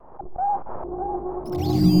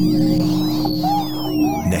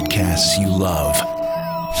Netcasts you love.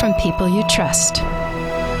 From people you trust.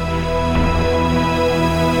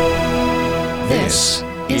 This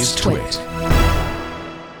is Twit.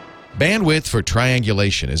 Bandwidth for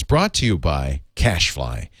Triangulation is brought to you by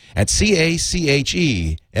Cashfly at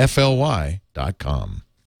CACHEFLY.com.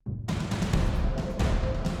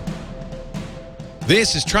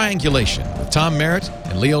 This is Triangulation with Tom Merritt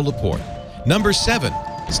and Leo Laporte. Number 7,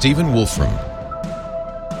 Stephen Wolfram.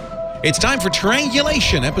 It's time for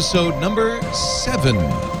Triangulation, episode number 7.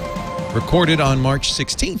 Recorded on March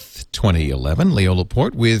 16th, 2011. Leo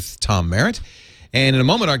Laporte with Tom Merritt. And in a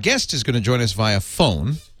moment, our guest is going to join us via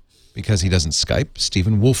phone because he doesn't Skype,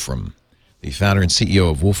 Stephen Wolfram, the founder and CEO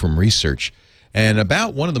of Wolfram Research, and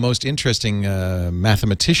about one of the most interesting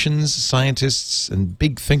mathematicians, scientists, and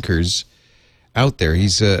big thinkers out there.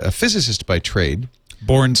 He's a physicist by trade.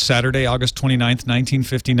 Born Saturday, August 29th,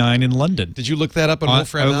 1959 in London. Did you look that up on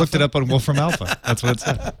Wolfram Alpha? I looked it up on Wolfram Alpha. That's what it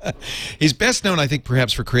said. He's best known, I think,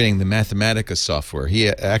 perhaps for creating the Mathematica software. He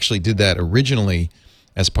actually did that originally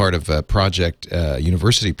as part of a project,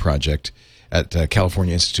 university project at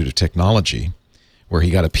California Institute of Technology, where he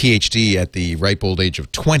got a PhD at the ripe old age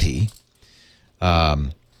of 20.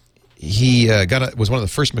 He was one of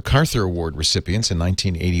the first MacArthur Award recipients in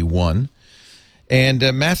 1981. And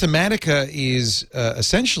Mathematica is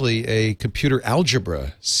essentially a computer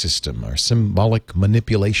algebra system, or symbolic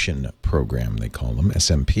manipulation program, they call them,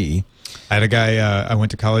 SMP. I had a guy I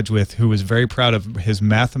went to college with who was very proud of his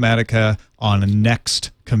Mathematica on a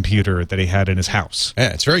Next computer that he had in his house.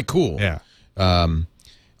 Yeah, it's very cool. Yeah.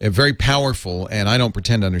 Very powerful, and I don't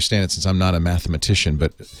pretend to understand it since I'm not a mathematician,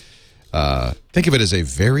 but think of it as a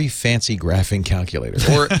very fancy graphing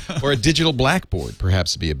calculator, or a digital blackboard,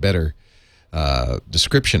 perhaps, would be a better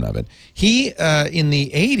description of it. He, in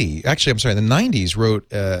the 90s, wrote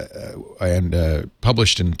and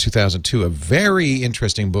published in 2002 a very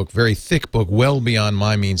interesting book, very thick book, well beyond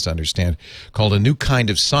my means to understand, called A New Kind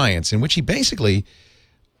of Science, in which he basically,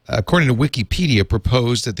 according to Wikipedia,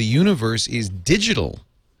 proposed that the universe is digital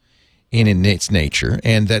in its nature,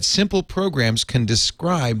 and that simple programs can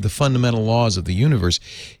describe the fundamental laws of the universe.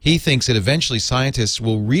 He thinks that eventually scientists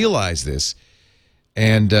will realize this,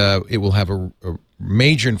 and it will have a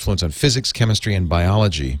major influence on physics, chemistry, and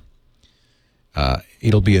biology.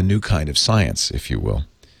 It'll be a new kind of science, if you will.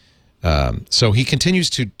 So he continues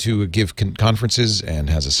to give conferences and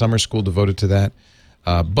has a summer school devoted to that.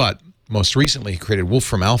 But most recently, he created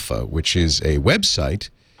Wolfram Alpha, which is a website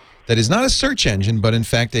that is not a search engine, but in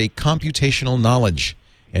fact a computational knowledge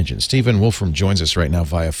engine. Stephen Wolfram joins us right now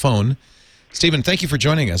via phone. Stephen, thank you for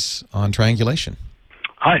joining us on Triangulation.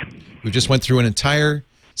 Hi. We just went through an entire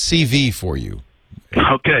CV for you.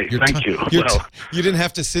 Okay, thank you. You didn't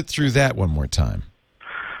have to sit through that one more time.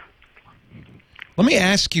 Let me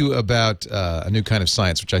ask you about A New Kind of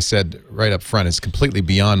Science, which I said right up front is completely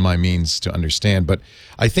beyond my means to understand. But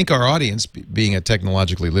I think our audience, being a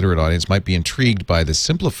technologically literate audience, might be intrigued by the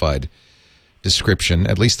simplified description,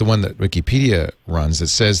 at least the one that Wikipedia runs, that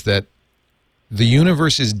says that the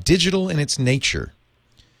universe is digital in its nature,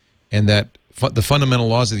 and that the fundamental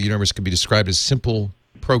laws of the universe can be described as simple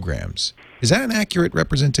programs. Is that an accurate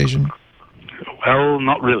representation? Well,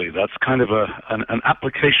 not really. That's kind of an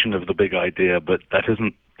application of the big idea, but that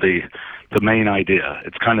isn't the main idea.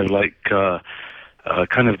 It's kind of like the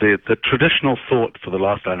traditional thought for the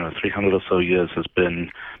last, 300 or so years has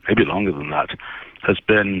been, maybe longer than that, has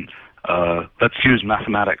been, let's use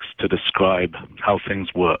mathematics to describe how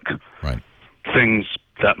things work. Right. Things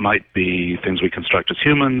that might be things we construct as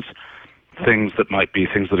humans, things that might be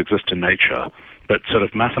things that exist in nature. But sort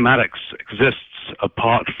of mathematics exists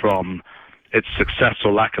apart from its success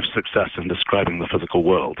or lack of success in describing the physical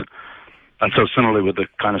world. And so similarly with the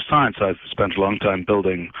kind of science, I've spent a long time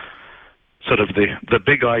building sort of the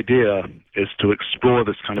big idea is to explore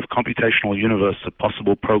this kind of computational universe of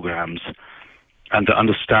possible programs and to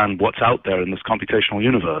understand what's out there in this computational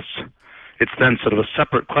universe. It's then sort of a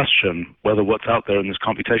separate question whether what's out there in this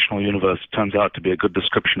computational universe turns out to be a good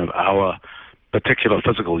description of our particular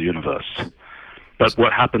physical universe. But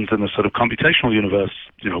what happens in the sort of computational universe,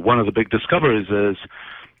 one of the big discoveries is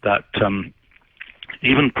that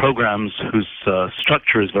even programs whose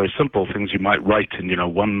structure is very simple, things you might write in,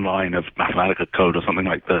 one line of Mathematica code or something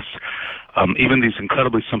like this, even these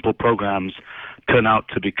incredibly simple programs turn out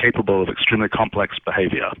to be capable of extremely complex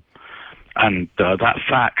behavior. And that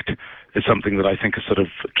fact is something that I think is sort of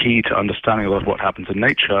key to understanding a lot of what happens in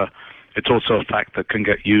nature. It's also a fact that can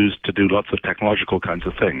get used to do lots of technological kinds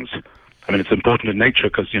of things. I mean, it's important in nature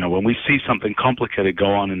because, when we see something complicated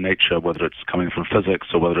go on in nature, whether it's coming from physics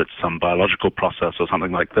or whether it's some biological process or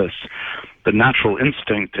something like this, the natural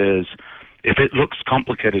instinct is if it looks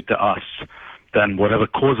complicated to us, then whatever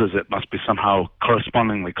causes it must be somehow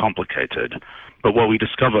correspondingly complicated. But what we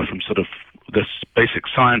discover from sort of this basic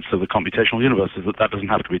science of the computational universe is that that doesn't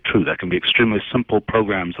have to be true. There can be extremely simple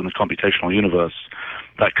programs in the computational universe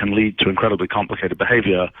that can lead to incredibly complicated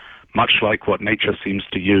behavior, much like what nature seems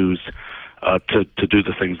to use to do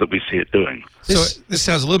the things that we see it doing. This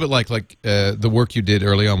sounds a little bit like the work you did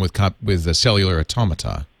early on with cellular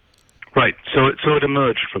automata. Right. So it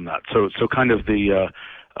emerged from that. So kind of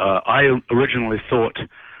I originally thought,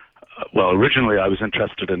 originally I was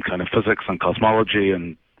interested in kind of physics and cosmology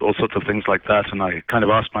and all sorts of things like that, and I kind of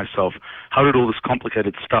asked myself, how did all this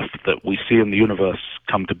complicated stuff that we see in the universe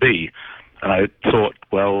come to be? And I thought,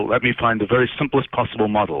 well, let me find the very simplest possible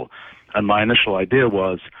model. And my initial idea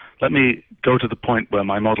was, let me go to the point where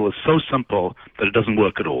my model is so simple that it doesn't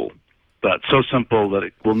work at all. That's so simple that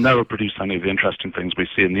it will never produce any of the interesting things we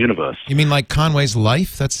see in the universe. You mean like Conway's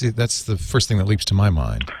life? That's the first thing that leaps to my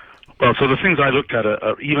mind. Well, so the things I looked at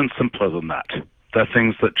are even simpler than that. They're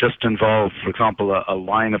things that just involve, for example, a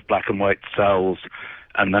line of black and white cells,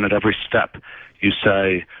 and then at every step you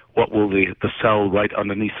say, what will the cell right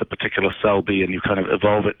underneath a particular cell be, and you kind of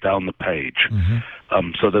evolve it down the page. Mm-hmm.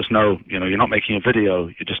 So there's no, you're not making a video,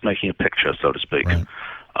 you're just making a picture, so to speak. Right.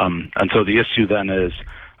 And so the issue then is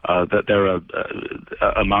that there are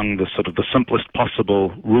among the sort of the simplest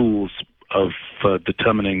possible rules of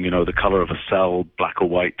determining, the color of a cell, black or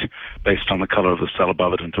white, based on the color of the cell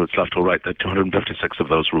above it and to its left or right. There are 256 of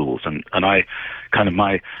those rules. And I kind of,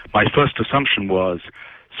 my first assumption was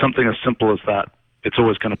something as simple as that, it's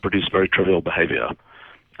always going to produce very trivial behavior.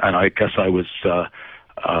 And I guess I was,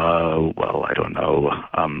 I don't know,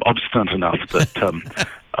 obstinate enough that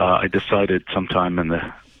I decided sometime in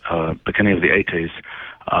the beginning of the 80s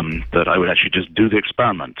that I would actually just do the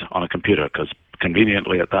experiment on a computer, because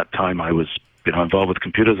conveniently at that time I was involved with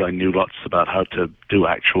computers. I knew lots about how to do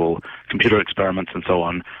actual computer experiments and so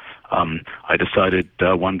on. I decided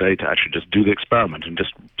one day to actually just do the experiment and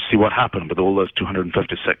just see what happened with all those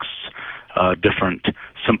 256 different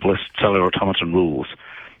simplest cellular automaton rules.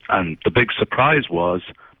 And the big surprise was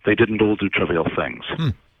they didn't all do trivial things.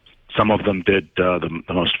 Some of them did. The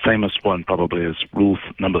most famous one probably is rule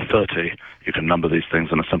number 30. You can number these things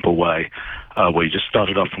in a simple way, where you just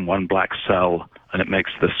started off from one black cell, and it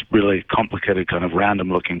makes this really complicated kind of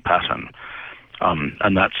random-looking pattern.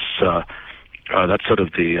 And that's sort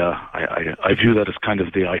of the. I view that as kind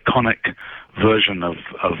of the iconic version of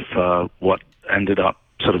what ended up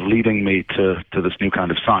sort of leading me to this new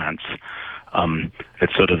kind of science.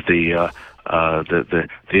 It's sort of the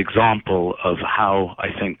example of how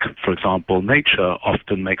I think, for example, nature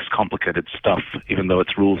often makes complicated stuff, even though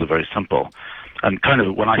its rules are very simple. And kind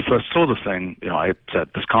of when I first saw the thing, I said,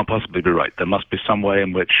 this can't possibly be right. There must be some way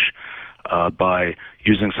in which, by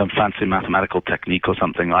using some fancy mathematical technique or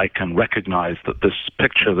something, I can recognize that this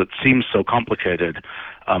picture that seems so complicated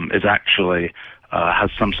is actually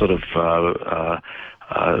has some sort of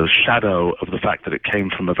shadow of the fact that it came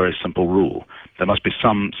from a very simple rule. There must be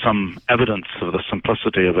some evidence of the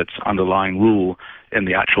simplicity of its underlying rule in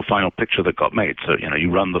the actual final picture that got made. So, you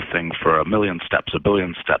run the thing for 1 million steps, 1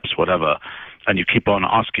 billion steps, whatever, and you keep on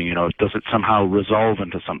asking, does it somehow resolve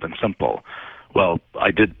into something simple? Well,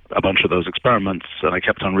 I did a bunch of those experiments, and I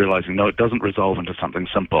kept on realizing, no, it doesn't resolve into something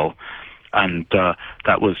simple. And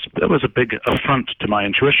that was a big affront to my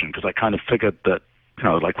intuition, because I kind of figured that,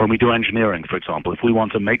 like when we do engineering, for example, if we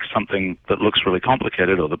want to make something that looks really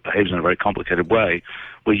complicated or that behaves in a very complicated way,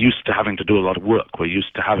 we're used to having to do a lot of work. We're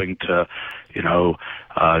used to having to,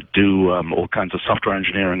 do all kinds of software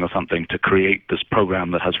engineering or something to create this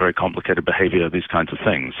program that has very complicated behavior, these kinds of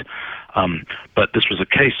things. But this was a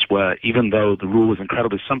case where even though the rule was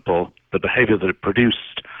incredibly simple, the behavior that it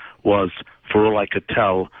produced was, for all I could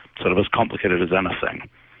tell, sort of as complicated as anything.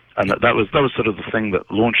 And that was sort of the thing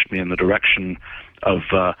that launched me in the direction of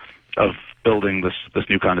building this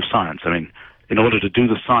new kind of science. I mean, in order to do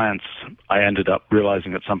the science, I ended up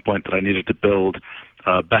realizing at some point that I needed to build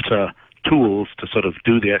better tools to sort of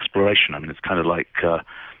do the exploration. I mean, it's kind of like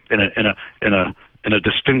in a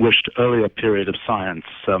distinguished earlier period of science,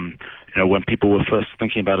 when people were first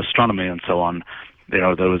thinking about astronomy and so on. There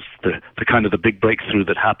was the kind of the big breakthrough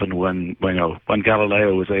that happened when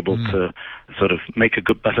Galileo was able to sort of make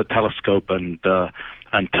a better telescope and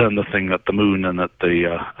turn the thing at the moon and at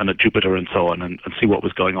Jupiter and so on and see what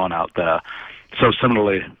was going on out there. So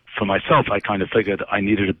similarly, for myself, I kind of figured I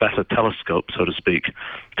needed a better telescope, so to speak,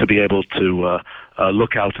 to be able to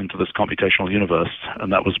look out into this computational universe,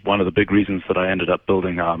 and that was one of the big reasons that I ended up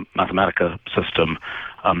building a Mathematica system,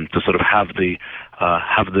 to sort of have the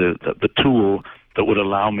tool that would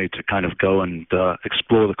allow me to kind of go and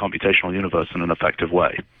explore the computational universe in an effective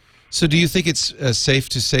way. So do you think it's safe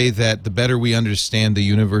to say that the better we understand the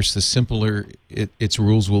universe, the simpler its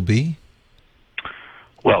rules will be?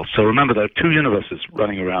 Well, so remember, there are two universes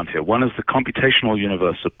running around here. One is the computational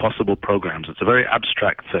universe of possible programs. It's a very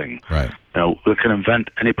abstract thing. Right. You know, we can invent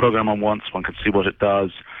any program on once. One can see what it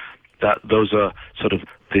does. Those are sort of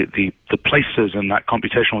the places in that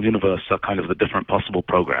computational universe are kind of the different possible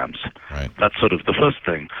programs. Right. That's sort of the first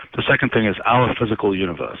thing. The second thing is our physical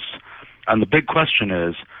universe. And the big question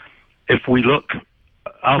is, if we look,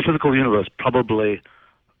 our physical universe probably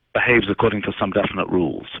behaves according to some definite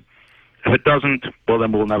rules. If it doesn't, well,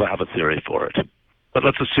 then we'll never have a theory for it. But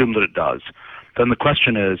let's assume that it does. Then the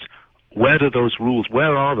question is, where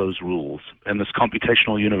are those rules in this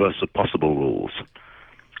computational universe of possible rules?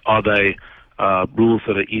 Are they rules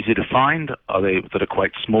that are easy to find? Are they that are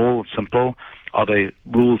quite small, simple? Are they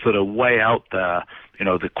rules that are way out there, you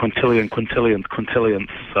know, the quintillionth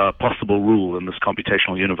possible rule in this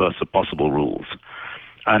computational universe of possible rules?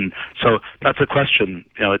 And so that's a question,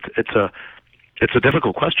 you know, it's a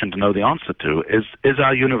difficult question to know the answer to. Is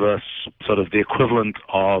our universe sort of the equivalent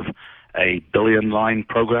of a billion-line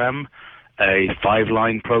program, a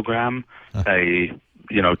 5-line program, a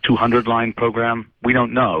 200-line program? We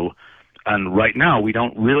don't know, and right now we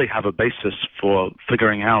don't really have a basis for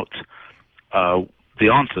figuring out the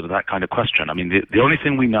answer to that kind of question. I mean, the only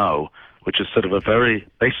thing we know, which is sort of a very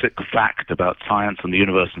basic fact about science and the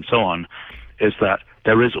universe and so on, is that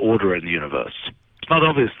there is order in the universe. It's not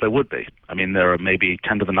obvious there would be. I mean, there are maybe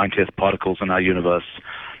 10 to the 90th particles in our universe,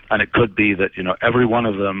 and it could be that, you know, every one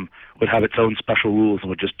of them would have its own special rules and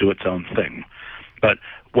would just do its own thing. But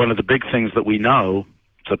one of the big things that we know,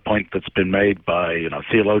 it's a point that's been made by, you know,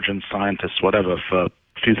 theologians, scientists, whatever, for a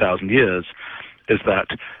few thousand years, is that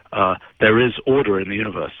there is order in the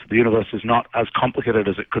universe. The universe is not as complicated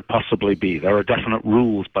as it could possibly be. There are definite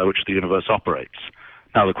rules by which the universe operates.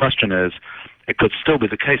 Now, the question is, it could still be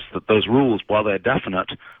the case that those rules, while they're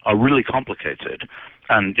definite, are really complicated.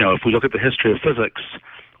 And, you know, if we look at the history of physics,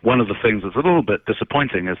 one of the things that's a little bit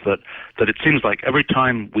disappointing is that it seems like every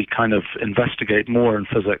time we kind of investigate more in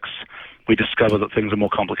physics, we discover that things are more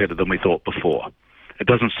complicated than we thought before. It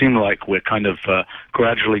doesn't seem like we're kind of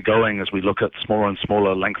gradually going, as we look at smaller and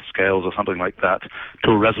smaller length scales or something like that,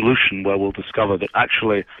 to a resolution where we'll discover that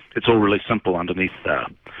actually it's all really simple underneath there.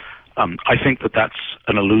 I think that that's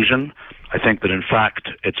an illusion. I think that, in fact,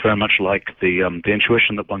 it's very much like the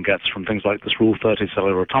intuition that one gets from things like this Rule 30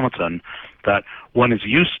 cellular automaton, that one is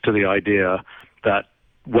used to the idea that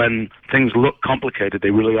when things look complicated,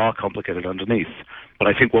 they really are complicated underneath. But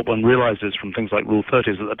I think what one realizes from things like Rule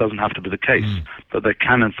 30 is that doesn't have to be the case, that there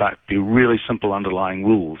can, in fact, be really simple underlying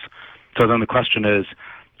rules. So then the question is,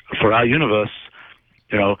 for our universe,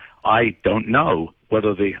 you know, I don't know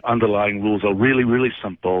whether the underlying rules are really, really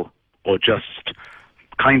simple or just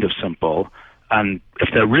kind of simple. And if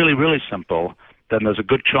they're really, really simple, then there's a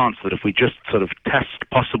good chance that if we just sort of test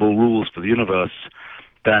possible rules for the universe,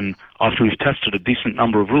 then after we've tested a decent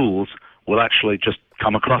number of rules, we'll actually just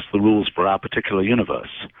come across the rules for our particular universe.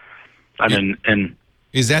 And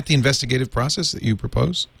is that the investigative process that you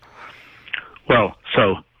propose? Well,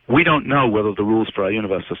 so we don't know whether the rules for our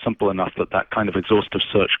universe are simple enough that that kind of exhaustive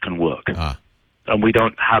search can work. And we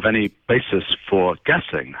don't have any basis for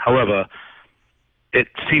guessing. However, it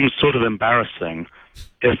seems sort of embarrassing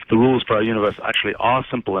if the rules for our universe actually are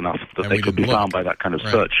simple enough that they could be found by that kind of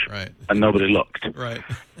search, and nobody looked. Right.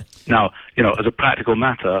 Now, you know, as a practical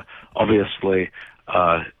matter, obviously,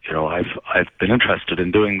 you know, I've been interested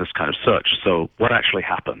in doing this kind of search. So what actually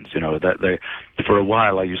happens? You know, for a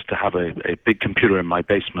while I used to have a big computer in my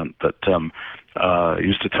basement that I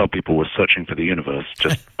used to tell people was searching for the universe,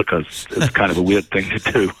 just because it's kind of a weird thing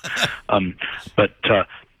to do. But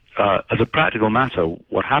as a practical matter,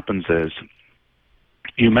 what happens is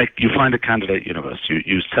you find a candidate universe.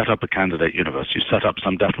 You set up a candidate universe. You set up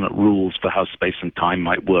some definite rules for how space and time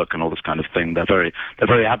might work and all this kind of thing. They're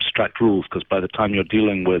very abstract rules, because by the time you're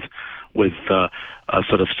dealing with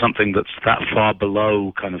sort of something that's that far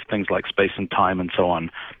below kind of things like space and time and so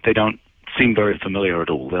on, they don't seem very familiar at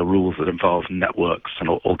all. They're rules that involve networks and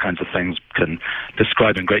all kinds of things, can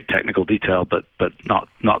describe in great technical detail, but not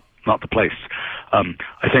the place.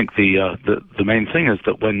 I think the main thing is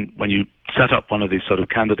that when you set up one of these sort of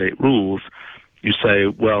candidate rules, you say,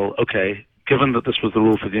 well, okay, given that this was the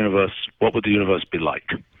rule for the universe, what would the universe be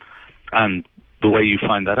like? And the way you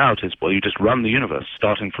find that out is, well, you just run the universe.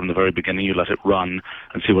 Starting from the very beginning, you let it run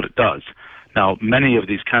and see what it does. Now, many of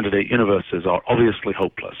these candidate universes are obviously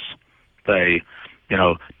hopeless. They,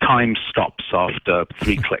 time stops after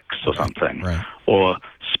 3 clicks or something, right. or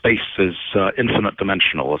space is infinite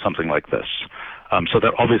dimensional or something like this. So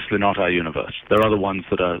they're obviously not our universe. There are other ones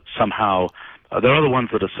that are somehow, there are other ones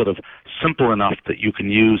that are sort of simple enough that you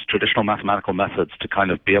can use traditional mathematical methods to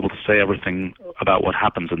kind of be able to say everything about what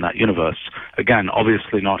happens in that universe. Again,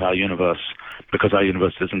 obviously not our universe, because our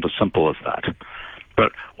universe isn't as simple as that.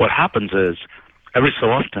 But what happens is, every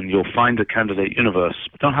so often you'll find a candidate universe.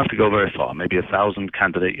 Don't have to go very far, maybe 1,000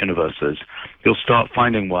 candidate universes. You'll start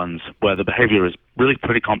finding ones where the behavior is really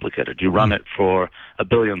pretty complicated. You run it for 1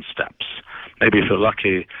 billion steps. Maybe if you're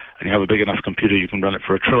lucky and you have a big enough computer, you can run it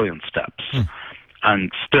for 1 trillion steps.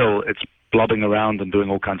 And still, it's blobbing around and doing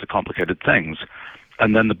all kinds of complicated things.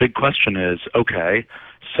 And then the big question is, okay,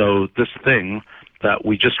 so this thing that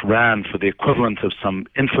we just ran for the equivalent of some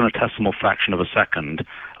infinitesimal fraction of a second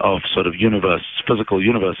of sort of universe, physical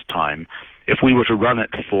universe time, if we were to run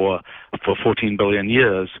it for 14 billion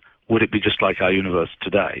years, would it be just like our universe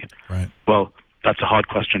today? Right. Well, that's a hard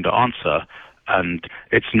question to answer, and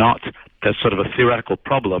it's not. There's sort of a theoretical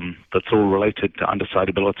problem that's all related to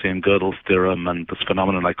undecidability and Gödel's theorem and this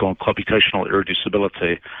phenomenon I call computational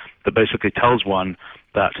irreducibility that basically tells one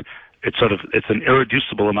that it's an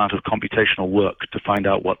irreducible amount of computational work to find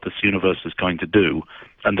out what this universe is going to do,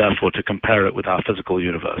 and therefore to compare it with our physical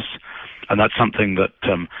universe. And that's something that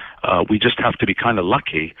we just have to be kind of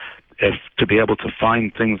lucky to be able to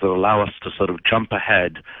find things that allow us to sort of jump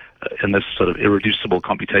ahead in this sort of irreducible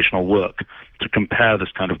computational work to compare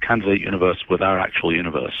this kind of candidate universe with our actual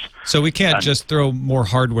universe. So we can't just throw more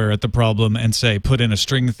hardware at the problem and say, put in a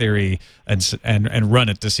string theory and run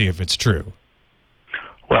it to see if it's true.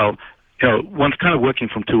 Well, one's kind of working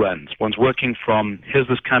from two ends. One's working from, here's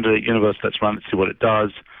this candidate universe, let's run it, see what it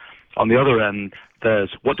does. On the other end,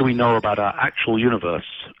 there's what do we know about our actual universe,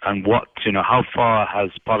 and how far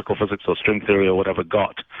has particle physics or string theory or whatever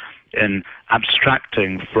got in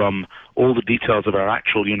abstracting from all the details of our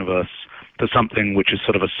actual universe to something which is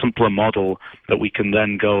sort of a simpler model that we can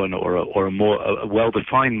then go or a more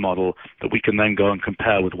well-defined model that we can then go and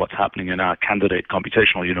compare with what's happening in our candidate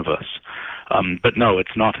computational universe. But no,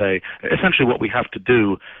 it's not essentially what we have to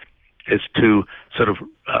do is to sort of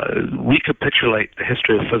recapitulate the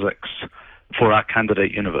history of physics for our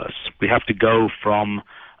candidate universe. We have to go from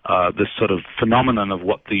this sort of phenomenon of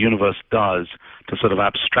what the universe does to sort of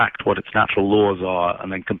abstract what its natural laws are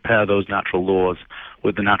and then compare those natural laws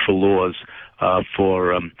with the natural laws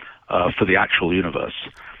for the actual universe.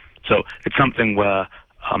 So it's something where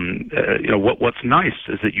what's nice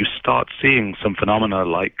is that you start seeing some phenomena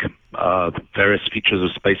like various features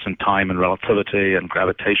of space and time and relativity and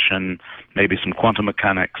gravitation, maybe some quantum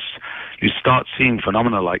mechanics. You start seeing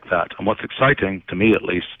phenomena like that. And what's exciting, to me at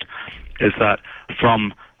least, is that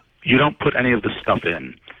you don't put any of this stuff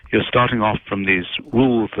in. You're starting off from these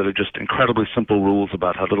rules that are just incredibly simple rules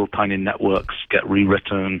about how little tiny networks get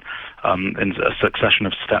rewritten in a succession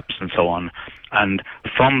of steps and so on. And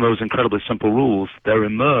from those incredibly simple rules, there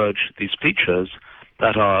emerge these features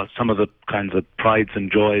that are some of the kinds of prides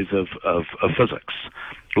and joys of physics,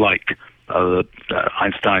 like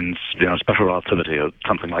Einstein's special relativity or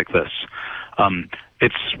something like this.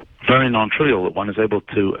 It's very non-trivial that one is able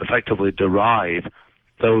to effectively derive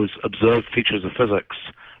those observed features of physics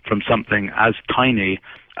from something as tiny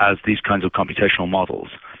as these kinds of computational models.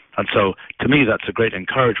 And so, to me, that's a great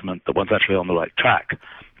encouragement that one's actually on the right track,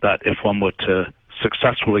 that if one were to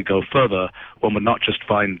successfully go further, one would not just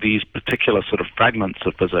find these particular sort of fragments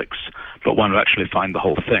of physics, but one would actually find the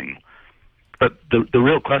whole thing. But the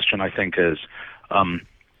real question, I think, is our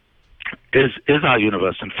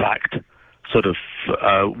universe, in fact, sort of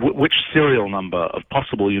which serial number of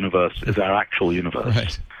possible universe is our actual universe?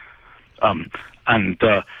 Right.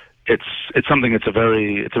 It's something. It's a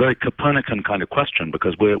very Copernican kind of question,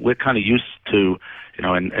 because we're kind of used to,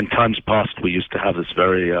 in times past we used to have this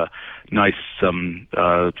very nice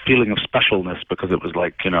feeling of specialness, because it was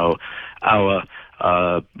like our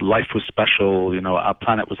life was special, our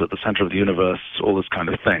planet was at the center of the universe, all this kind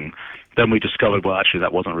of thing. Then we discovered, well, actually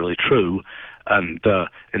that wasn't really true. And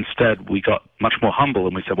instead we got much more humble,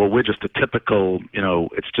 and we said, well, we're just a typical,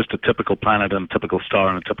 it's just a typical planet and a typical star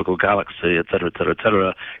and a typical galaxy, et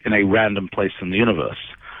cetera, in a random place in the universe.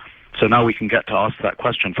 So now we can get to ask that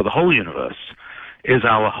question for the whole universe. Is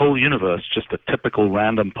our whole universe just a typical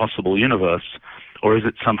random possible universe, or is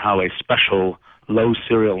it somehow a special, low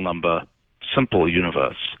serial number, simple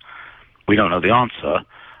universe? We don't know the answer.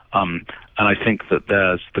 And I think that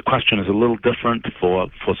the question is a little different for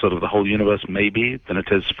sort of the whole universe maybe than it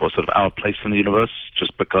is for sort of our place in the universe,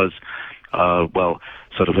 just because, well,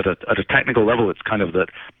 sort of at a technical level, it's kind of that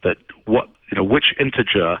what, which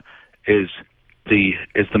integer is the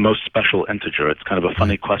most special integer. It's kind of a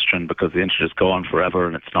funny question because the integers go on forever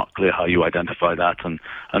and it's not clear how you identify that and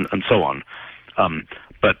so on.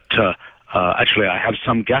 But actually, I have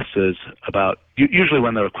some guesses about, usually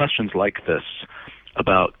when there are questions like this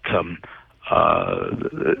about,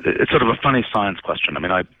 it's sort of a funny science question. I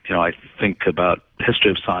mean, I think about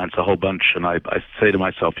history of science a whole bunch, and I say to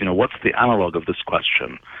myself, what's the analog of this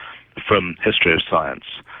question from history of science?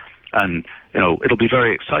 And it'll be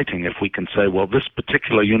very exciting if we can say, well, this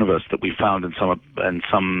particular universe that we found in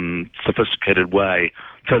some sophisticated way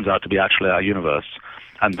turns out to be actually our universe,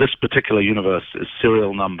 and this particular universe is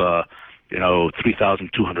serial number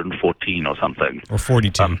 3214 or something, or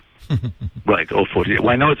 42. Right, or 40. Well,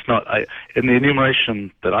 I know it's not. In the enumeration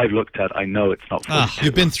that I've looked at, I know it's not 42.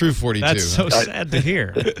 You've been through 42. That's so sad to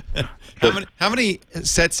hear. How many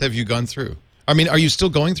sets have you gone through? I mean, are you still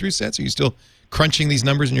going through sets? Are you still crunching these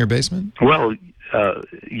numbers in your basement? Well,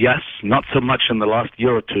 yes, not so much in the last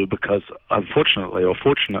year or two because, unfortunately or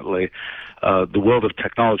fortunately, the world of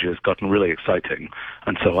technology has gotten really exciting.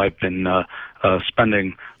 And so I've been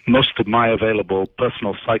spending most of my available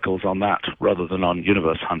personal cycles on that rather than on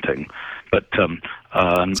universe hunting. But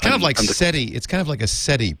it's kind of like SETI. It's kind of like a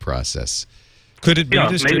SETI process. Could it be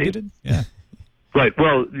distributed? Maybe. Yeah. Right.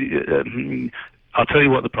 Well, I'll tell you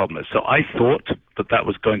what the problem is. So I thought that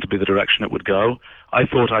was going to be the direction it would go. I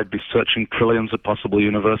thought I'd be searching trillions of possible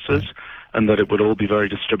universes and that it would all be very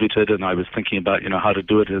distributed, and I was thinking about, how to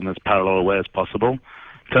do it in as parallel a way as possible.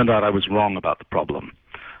 Turned out I was wrong about the problem.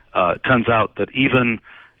 It turns out that even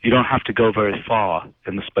you don't have to go very far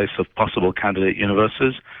in the space of possible candidate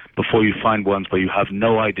universes before you find ones where you have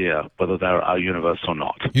no idea whether they're our universe or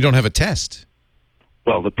not. You don't have a test.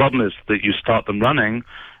 Well, the problem is that you start them running,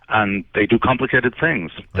 and they do complicated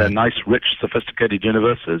things. Right. They're nice, rich, sophisticated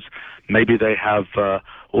universes. Maybe they have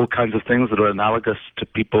all kinds of things that are analogous to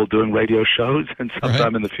people doing radio shows in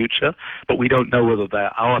sometime in the future, but we don't know whether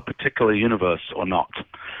they're our particular universe or not.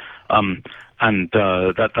 And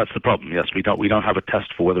that's the problem. Yes, we don't have a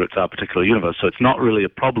test for whether it's our particular universe. So it's not really a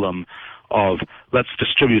problem of let's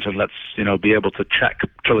distribute and let's be able to check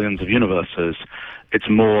trillions of universes. It's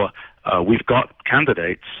more we've got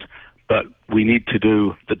candidates, but we need to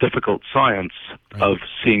do the difficult science of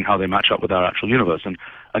seeing how they match up with our actual universe.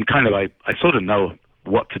 And kind of I sort of know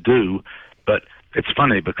what to do, but it's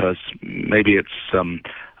funny because maybe it's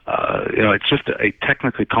it's just a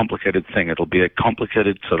technically complicated thing. It'll be a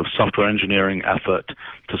complicated sort of software engineering effort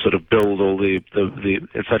to sort of build all the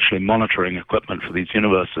essentially monitoring equipment for these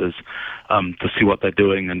universes to see what they're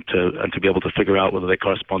doing and to be able to figure out whether they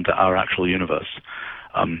correspond to our actual universe.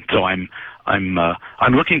 So I'm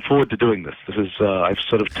looking forward to doing this. This is I've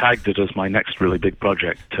sort of tagged it as my next really big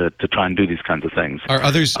project to try and do these kinds of things. Are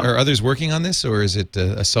others working on this, or is it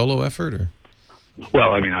a solo effort? Or?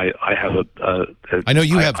 Well, I mean, I have I know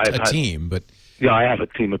you have a team, but yeah, I have a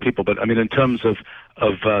team of people. But I mean, in terms of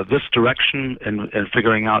this direction and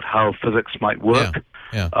figuring out how physics might work,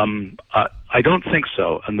 I don't think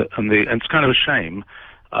so. And it's kind of a shame.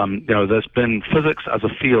 There's been physics as a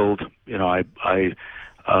field. I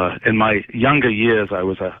in my younger years, I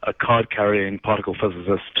was a card-carrying particle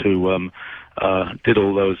physicist who did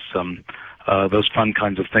all those fun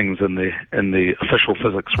kinds of things in the official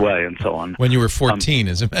physics way and so on. When you were 14,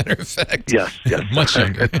 as a matter of fact. Yes. Much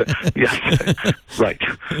younger. Yes, right.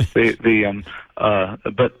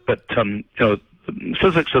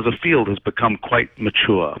 Physics as a field has become quite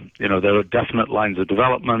mature. There are definite lines of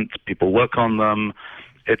development. People work on them.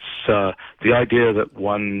 It's the idea that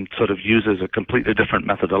one sort of uses a completely different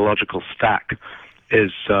methodological stack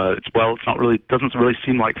is doesn't really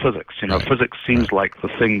seem like physics. Physics seems like the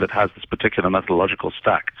thing that has this particular methodological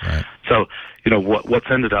stack. Right. So what's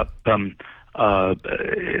ended up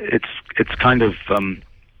it's kind of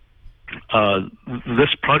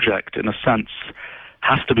this project in a sense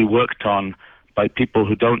has to be worked on by people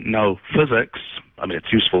who don't know physics. I mean,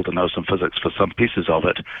 it's useful to know some physics for some pieces of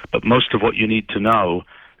it, but most of what you need to know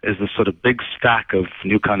is this sort of big stack of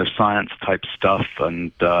new kind of science type stuff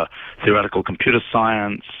and theoretical computer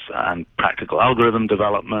science and practical algorithm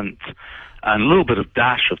development and a little bit of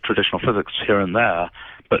dash of traditional physics here and there,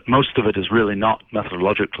 but most of it is really not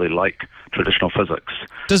methodologically like traditional physics.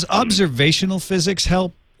 Does observational physics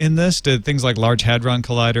help in this? Do things like Large Hadron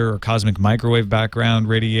Collider or cosmic microwave background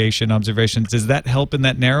radiation observations, does that help in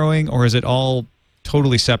that narrowing, or is it all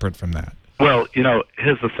totally separate from that? Well,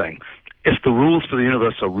 here's the thing. If the rules for the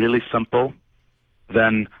universe are really simple,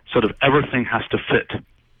 then sort of everything has to fit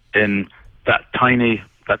in that tiny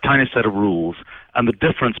set of rules, and the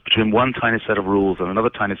difference between one tiny set of rules and another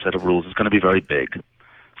tiny set of rules is going to be very big.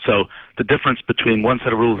 So the difference between one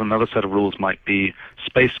set of rules and another set of rules might be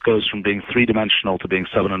space goes from being 3-dimensional to being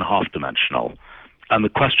 7.5-dimensional. And the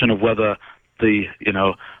question of whether the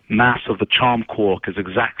mass of the charm quark is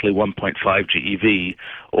exactly 1.5 GeV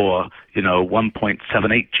or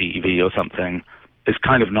 1.78 GeV or something is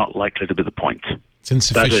kind of not likely to be the point. It's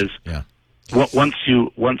insufficient. That is, once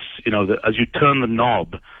as you turn the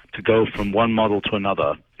knob to go from one model to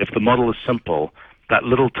another, if the model is simple, that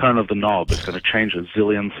little turn of the knob is going to change a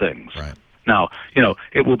zillion things. Right. Now,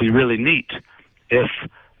 it will be really neat if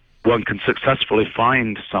one can successfully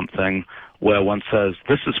find something where one says,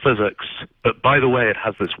 this is physics, but by the way, it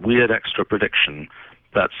has this weird extra prediction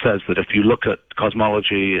that says that if you look at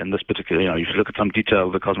cosmology in this particular, if you look at some detail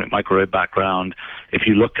of the cosmic microwave background, if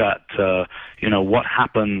you look at, what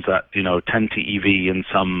happens at, 10 TeV in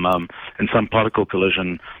some particle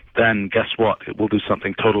collision, then guess what? It will do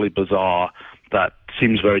something totally bizarre that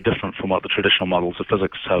seems very different from what the traditional models of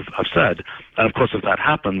physics have said. And of course, if that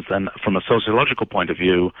happens, then from a sociological point of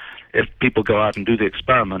view, if people go out and do the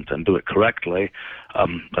experiment and do it correctly,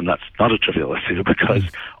 and that's not a trivial issue, because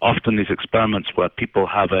often these experiments where people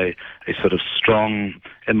have a sort of strong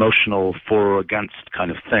emotional for or against kind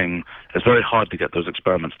of thing, it's very hard to get those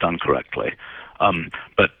experiments done correctly.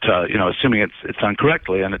 But assuming it's done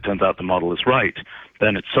correctly and it turns out the model is right,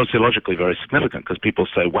 then it's sociologically very significant because people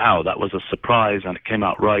say, wow, that was a surprise and it came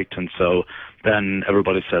out right. And so then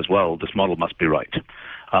everybody says, well, this model must be right.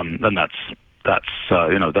 Then that's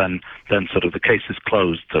then sort of the case is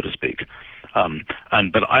closed, so to speak.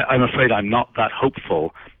 But I'm afraid I'm not that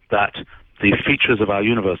hopeful that the features of our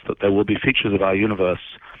universe, that there will be features of our universe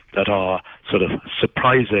that are sort of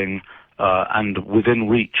surprising and within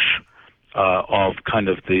reach of kind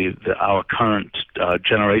of our current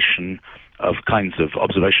generation of kinds of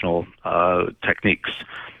observational techniques.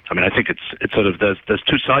 I mean, I think it's sort of there's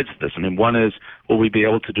two sides to this. I mean, one is, will we be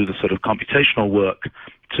able to do the sort of computational work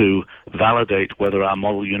to validate whether our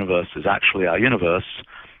model universe is actually our universe,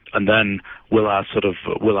 and then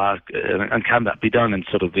and can that be done in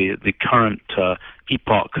sort of the current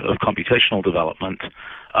epoch of computational development,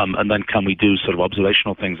 and then can we do sort of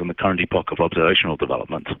observational things in the current epoch of observational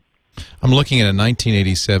development? I'm looking at a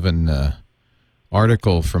 1987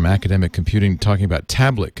 article from Academic Computing talking about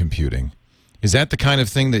tablet computing. Is that the kind of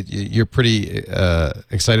thing that you're pretty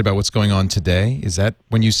excited about what's going on today? Is that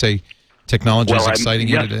when you say technology is exciting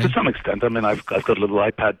you today? Yes, to some extent. I mean, I've got a little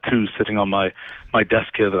iPad 2 sitting on my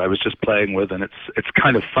desk here that I was just playing with, and it's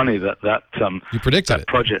kind of funny that you predicted that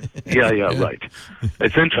project. Yeah, right.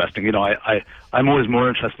 It's interesting. I'm always more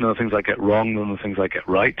interested in the things I get wrong than the things I get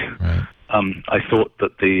right. Right. I thought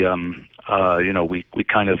that we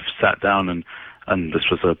kind of sat down and this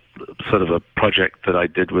was a sort of a project that I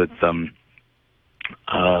did with some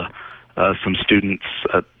students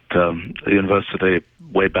at the university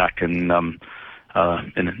way back in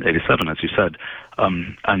 '87, as you said,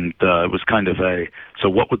 and it was kind of so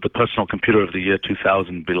what would the personal computer of the year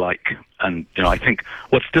 2000 be like? And I think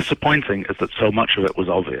what's disappointing is that so much of it was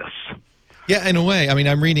obvious. Yeah, in a way. I mean,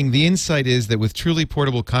 I'm reading, the insight is that with truly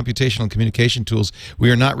portable computational communication tools, we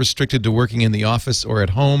are not restricted to working in the office or at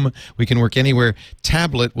home. We can work anywhere.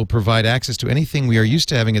 Tablet will provide access to anything we are used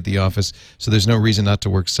to having at the office, so there's no reason not to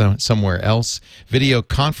work somewhere else. Video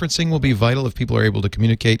conferencing will be vital if people are able to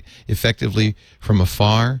communicate effectively from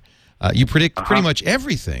afar. You predict pretty much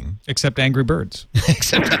everything. Except Angry Birds.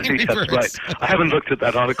 Except Angry That's Birds. right. I haven't looked at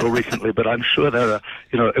that article recently, but I'm sure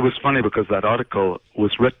it was funny because that article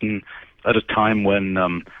was written at a time when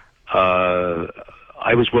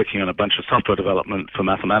I was working on a bunch of software development for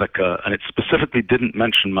Mathematica, and it specifically didn't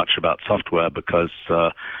mention much about software because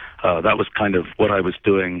that was kind of what I was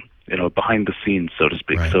doing, behind the scenes, so to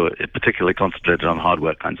speak. Right. So it particularly concentrated on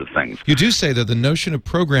hardware kinds of things. You do say that the notion of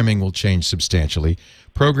programming will change substantially.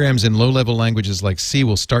 Programs in low-level languages like C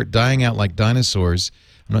will start dying out like dinosaurs.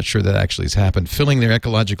 I'm not sure that actually has happened. Filling their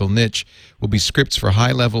ecological niche will be scripts for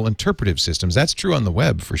high-level interpretive systems. That's true on the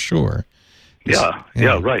web, for sure. Yeah,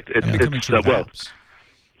 right. It's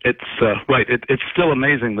still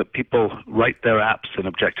amazing that people write their apps in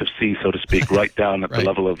Objective-C, so to speak, right down at the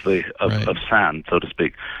level of sand, so to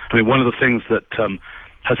speak. I mean, one of the things that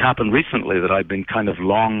has happened recently that I've been kind of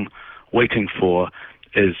long waiting for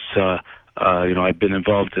is I've been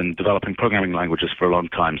involved in developing programming languages for a long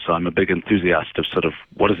time, so I'm a big enthusiast of sort of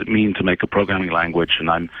what does it mean to make a programming language, and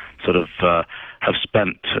I'm sort of have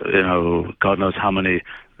spent, God knows how many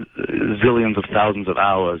zillions of thousands of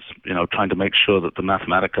hours, trying to make sure that the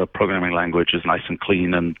Mathematica programming language is nice and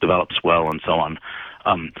clean and develops well and so on.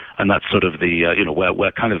 And that's sort of the,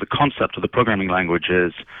 where kind of the concept of the programming language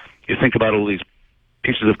is, you think about all these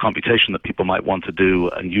pieces of computation that people might want to do,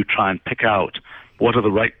 and you try and pick out what are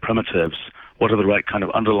the right primitives, what are the right kind of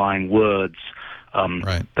underlying words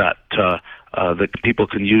that people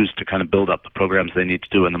can use to kind of build up the programs they need to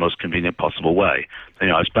do in the most convenient possible way.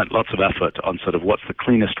 I spent lots of effort on sort of what's the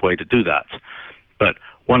cleanest way to do that. But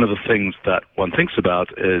one of the things that one thinks about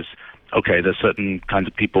is, okay, there's certain kinds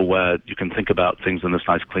of people where you can think about things in this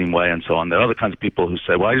nice, clean way and so on. There are other kinds of people who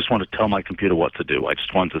say, well, I just want to tell my computer what to do. I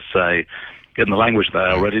just want to say, in the language that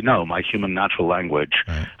I already know, my human natural language,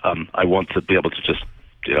 I want to be able to just,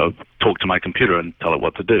 talk to my computer and tell it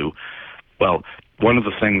what to do. Well, one of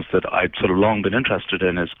the things that I'd sort of long been interested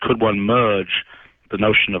in is, could one merge the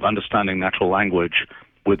notion of understanding natural language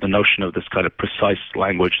with the notion of this kind of precise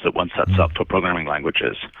language that one sets up for programming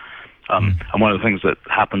languages? And one of the things that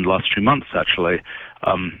happened last few months, actually,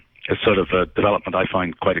 is sort of a development I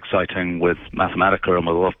find quite exciting with Mathematica and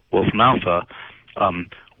with Wolfram Alpha,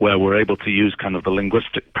 where we're able to use kind of the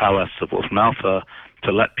linguistic prowess of Wolfram Alpha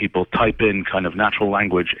to let people type in kind of natural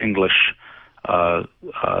language English sort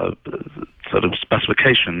of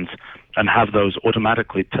specifications and have those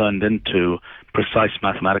automatically turned into precise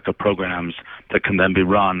Mathematica programs that can then be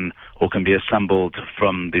run or can be assembled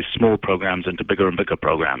from these small programs into bigger and bigger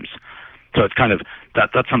programs. So it's kind of,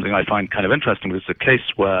 that's something I find kind of interesting, because it's a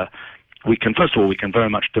case where we can, first of all, we can very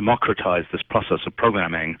much democratize this process of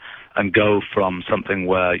programming and go from something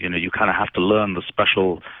where, you kind of have to learn the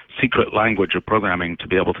special secret language of programming to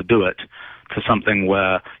be able to do it, to something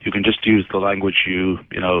where you can just use the language you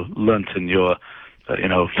learnt in your,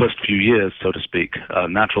 first few years, so to speak,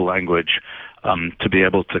 natural language, to be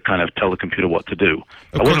able to kind of tell the computer what to do.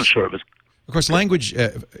 I wasn't sure it was... Of course, language,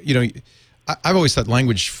 I've always thought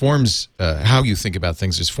language forms how you think about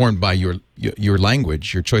things is formed by your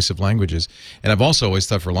language, your choice of languages. And I've also always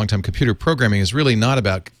thought for a long time computer programming is really not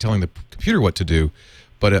about telling the computer what to do,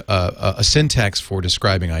 but a syntax for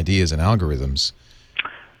describing ideas and algorithms.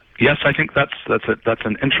 Yes, I think that's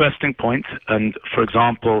an interesting point. And for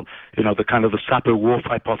example, the kind of the Sapir-Whorf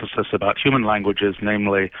hypothesis about human languages,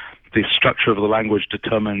 namely the structure of the language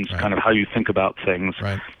determines kind of how you think about things.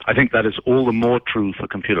 Right. I think that is all the more true for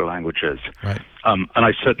computer languages. Right. And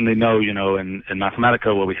I certainly know, in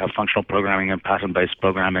Mathematica, where we have functional programming and pattern-based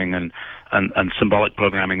programming and symbolic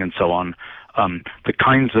programming and so on, the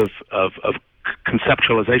kinds of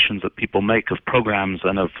conceptualizations that people make of programs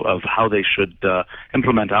and of how they should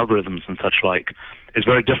implement algorithms and such like is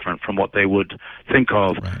very different from what they would think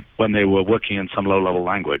of when they were working in some low-level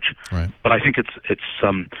language. Right. But I think it's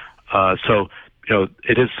so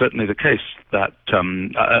it is certainly the case that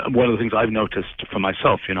one of the things I've noticed for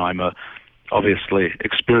myself, I'm a obviously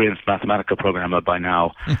experienced Mathematica programmer by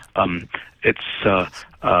now. It's an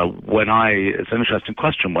interesting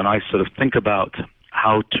question. When I sort of think about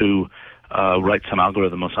how to write some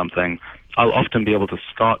algorithm or something, I'll often be able to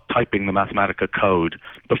start typing the Mathematica code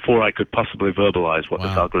before I could possibly verbalize what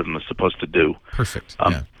this algorithm is supposed to do. Perfect.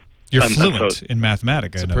 You're fluent in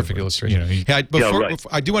Mathematica. It's a perfect illustration. I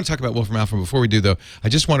do want to talk about Wolfram Alpha. Before we do, though, I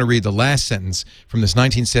just want to read the last sentence from this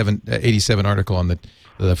 1987 article on the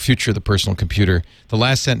future of the personal computer. The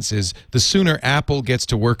last sentence is, the sooner Apple gets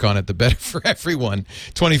to work on it, the better for everyone.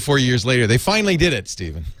 24 years later. They finally did it,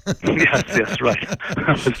 Stephen. yes, right. That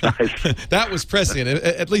was nice. That was prescient.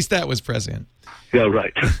 At least that was prescient. Yeah,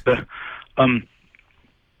 right. On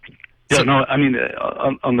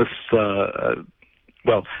this...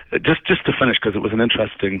 Well, just to finish, because it was an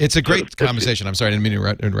interesting... It's a great conversation. I'm sorry, I didn't mean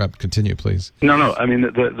to interrupt. Continue, please. No. I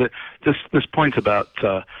mean, this point about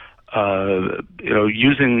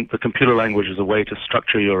using the computer language as a way to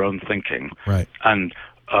structure your own thinking. Right. And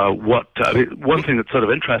one thing that's sort of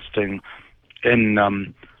interesting in,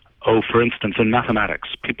 for instance, in mathematics,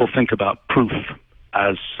 people think about proof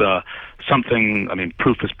as something. I mean,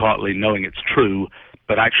 proof is partly knowing it's true,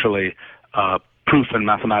 but actually... proof in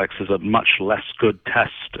mathematics is a much less good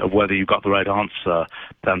test of whether you got the right answer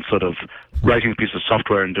than sort of writing a piece of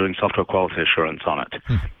software and doing software quality assurance on it.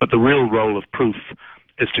 But the real role of proof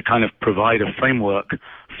is to kind of provide a framework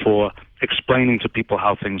for explaining to people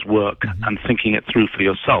how things work and thinking it through for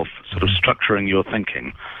yourself, sort of structuring your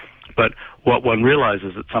thinking. But what one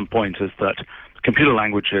realizes at some point is that computer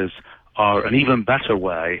languages are an even better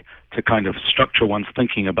way to kind of structure one's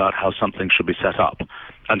thinking about how something should be set up.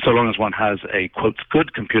 And so long as one has a, quote,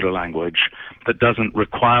 good computer language that doesn't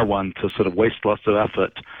require one to sort of waste lots of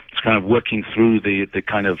effort, it's kind of working through the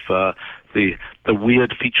kind of the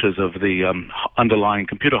weird features of the underlying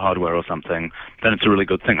computer hardware or something, then it's a really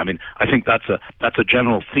good thing. I mean, I think that's a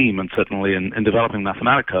general theme, and certainly in developing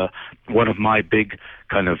Mathematica, one of my big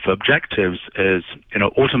kind of objectives is,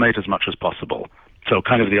 automate as much as possible. So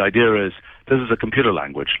kind of the idea is, this is a computer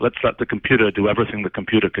language. Let's let the computer do everything the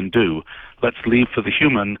computer can do. Let's leave for the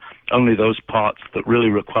human only those parts that really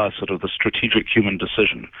require sort of the strategic human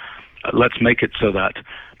decision. Let's make it so that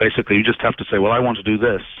basically you just have to say, well, I want to do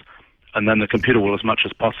this, and then the computer will, as much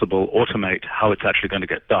as possible, automate how it's actually going to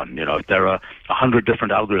get done. If there are 100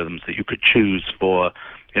 different algorithms that you could choose for,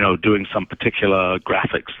 doing some particular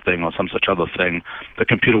graphics thing or some such other thing, the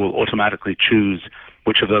computer will automatically choose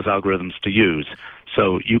which of those algorithms to use.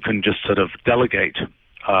 So you can just sort of delegate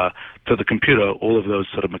to the computer all of those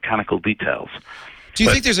sort of mechanical details. Do you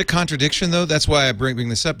think there's a contradiction, though? That's why I bring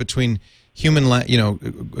this up, between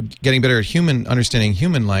getting better at understanding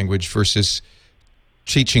human language versus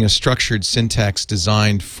teaching a structured syntax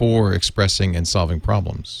designed for expressing and solving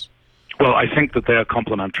problems. Well, I think that they are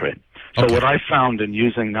complementary. So Okay. what I found in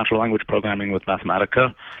using natural language programming with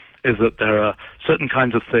Mathematica is that there are certain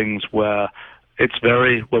kinds of things where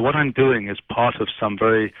what I'm doing is part of some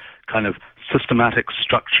very kind of systematic,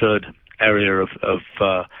 structured area of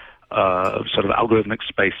sort of algorithmic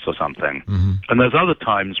space or something. Mm-hmm. And there's other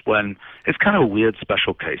times when it's kind of a weird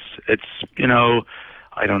special case. It's,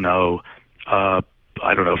 I don't know,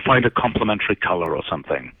 find a complementary color or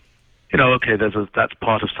something. Okay, that's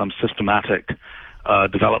part of some systematic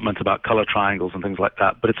development about color triangles and things like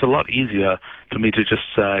that. But it's a lot easier for me to just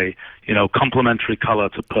say, complementary color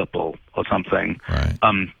to purple or something, Right.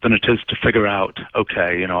 Than it is to figure out,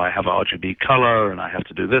 okay, I have RGB color and I have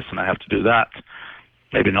to do this and I have to do that.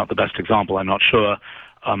 Maybe not the best example, I'm not sure.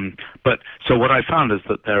 But so what I found is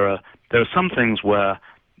that there are some things where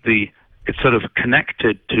it's sort of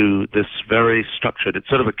connected to this very structured. It's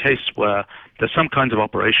sort of a case where there's some kinds of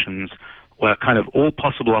operations where kind of all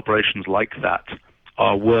possible operations like that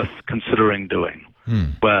are worth considering doing.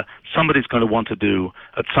 Where somebody's going to want to do,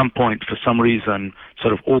 at some point, for some reason,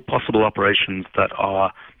 sort of all possible operations that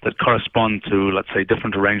correspond to, let's say,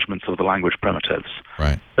 different arrangements of the language primitives.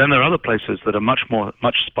 Right. Then there are other places that are much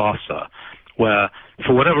sparser, where,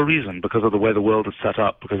 for whatever reason, because of the way the world is set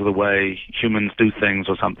up, because of the way humans do things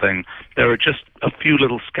or something, there are just a few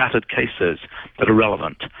little scattered cases that are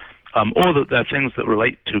relevant, or that they're things that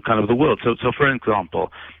relate to kind of the world. So for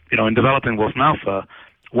example, in developing Wolfram Alpha,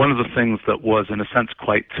 one of the things that was, in a sense,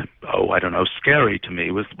 quite, scary to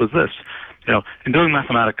me was this. In doing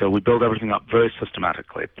Mathematica, we build everything up very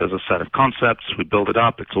systematically. There's a set of concepts, we build it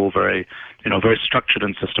up, it's all very, very structured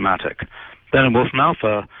and systematic. Then in Wolfram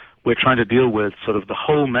Alpha, we're trying to deal with sort of the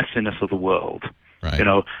whole messiness of the world. Right.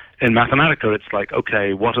 In Mathematica, it's like,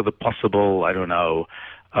 okay, what are the possible,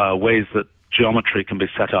 ways that geometry can be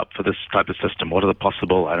set up for this type of system? What are the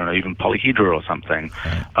possible, even polyhedra or something?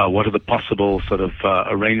 Right. What are the possible sort of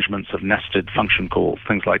arrangements of nested function calls,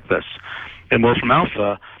 things like this? In Wolfram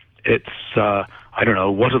Alpha, it's,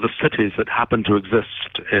 what are the cities that happen to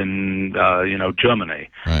exist in, Germany?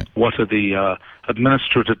 Right. What are the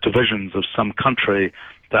administrative divisions of some country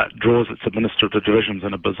that draws its administrative divisions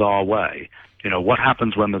in a bizarre way? What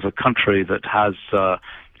happens when there's a country that has,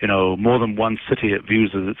 more than one city it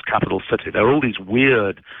views as its capital city? There are all these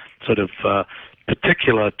weird sort of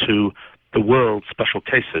particular to the world special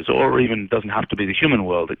cases, or even doesn't have to be the human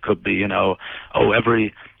world. It could be,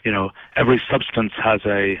 every substance has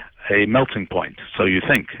a melting point. So you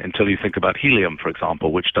think, until you think about helium, for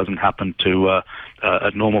example, which doesn't happen to,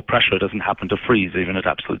 at normal pressure, doesn't happen to freeze even at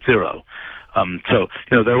absolute zero. So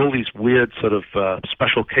there are all these weird sort of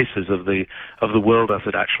special cases of the world as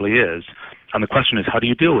it actually is, and the question is, how do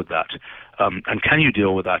you deal with that? And can you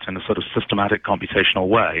deal with that in a sort of systematic computational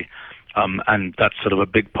way? And that's sort of a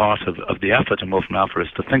big part of the effort in Wolfram Alpha,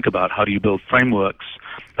 is to think about how do you build frameworks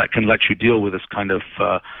that can let you deal with this kind of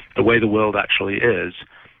the way the world actually is.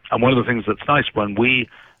 And one of the things that's nice, when we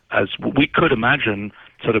could imagine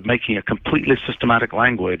sort of making a completely systematic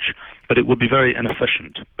language, but it would be very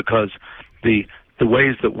inefficient, because the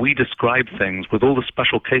ways that we describe things, with all the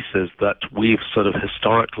special cases that we've sort of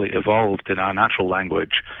historically evolved in our natural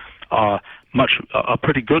language, are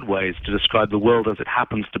pretty good ways to describe the world as it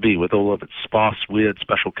happens to be, with all of its sparse, weird,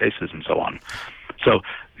 special cases and so on. So,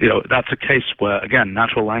 that's a case where, again,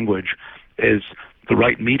 natural language is the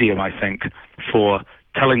right medium, I think, for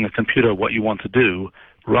telling the computer what you want to do,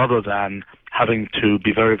 rather than having to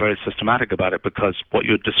be very, very systematic about it, because what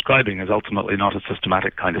you're describing is ultimately not a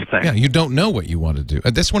systematic kind of thing. Yeah, you don't know what you want to do.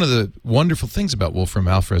 That's one of the wonderful things about Wolfram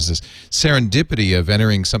Alpha, is this serendipity of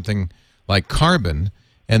entering something like carbon,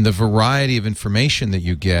 and the variety of information that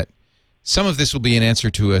you get Some of this will be an answer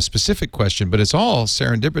to a specific question, but it's all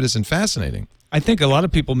serendipitous and fascinating. I think a lot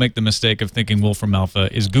of people make the mistake of thinking Wolfram Alpha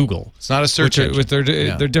is Google. It's not a search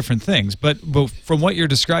engine. They're different things. But from what you're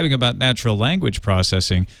describing about natural language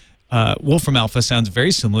processing, Wolfram Alpha sounds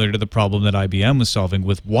very similar to the problem that IBM was solving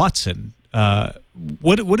with Watson.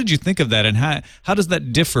 What did you think of that, and how does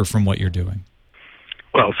that differ from what you're doing?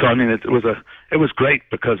 Well, so I mean, it was great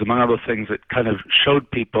because, among other things, it kind of showed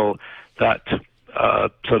people that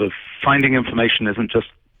sort of finding information isn't just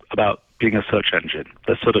about being a search engine.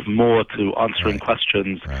 There's sort of more to answering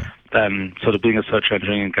questions than sort of being a search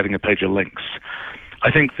engine and getting a page of links.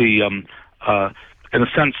 I think in a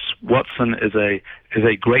sense, Watson is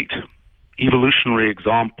a great evolutionary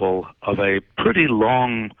example of a pretty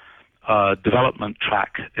long development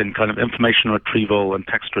track in kind of information retrieval and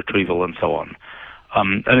text retrieval and so on.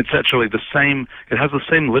 And it's actually it has the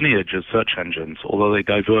same lineage as search engines, although they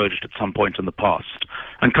diverged at some point in the past.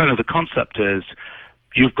 And kind of the concept is,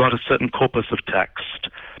 you've got a certain corpus of text,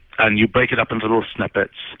 and you break it up into little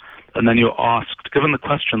snippets, and then you're asked, given the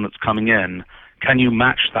question that's coming in, can you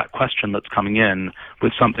match that question that's coming in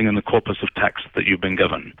with something in the corpus of text that you've been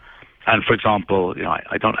given? And for example,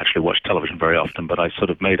 I don't actually watch television very often, but I sort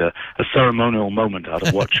of made a ceremonial moment out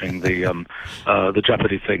of watching the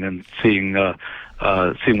Jeopardy thing and seeing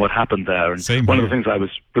what happened there. And one of the things I was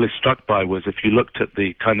really struck by was, if you looked at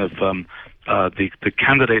the kind of the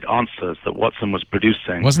candidate answers that Watson was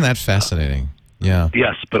producing. Wasn't that fascinating? Yeah.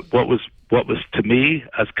 Yes, but what was to me,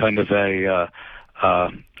 as kind of a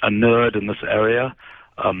nerd in this area,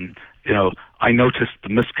 I noticed the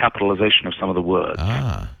miscapitalization of some of the words.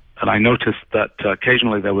 And I noticed that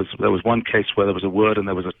occasionally there was one case where there was a word and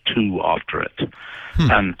there was a "to" after it.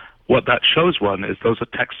 And what that shows one is those are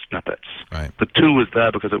text snippets. Right. The "to" was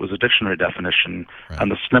there because it was a dictionary definition,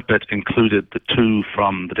 and the snippet included the "to"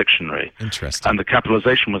 from the dictionary. Interesting. And the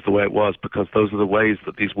capitalization was the way it was because those are the ways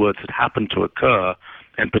that these words had happened to occur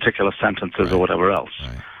in particular sentences or whatever else.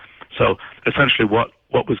 Right. So essentially what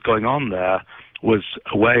was going on there was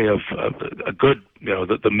a way of a good,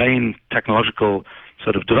 the main technological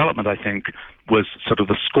sort of development, I think, was sort of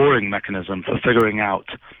the scoring mechanism for figuring out,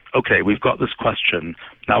 okay, we've got this question.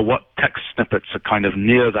 Now, what text snippets are kind of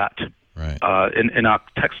near that in our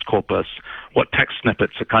text corpus? What text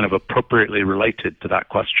snippets are kind of appropriately related to that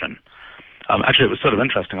question? Actually, it was sort of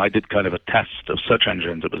interesting. I did kind of a test of search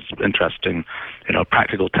engines. It was interesting,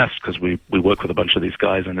 practical test, because we work with a bunch of these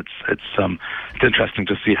guys, and it's interesting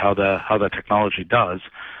to see how their technology does.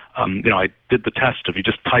 I did the test of, you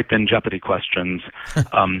just type in Jeopardy questions,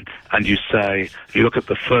 and you look at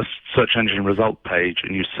the first search engine result page,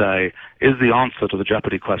 and you say, is the answer to the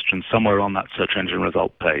Jeopardy question somewhere on that search engine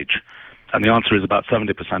result page? And the answer is about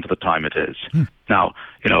 70% of the time it is. Now,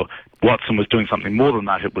 Watson was doing something more than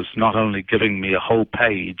that. It was not only giving me a whole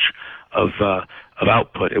page of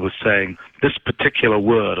output, it was saying this particular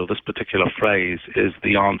word or this particular phrase is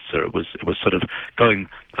the answer. It was sort of going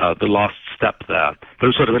the last step there. But it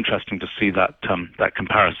was sort of interesting to see that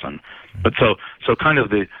comparison. But so kind of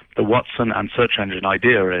the Watson and search engine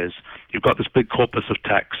idea is, you've got this big corpus of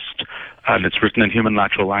text, and it's written in human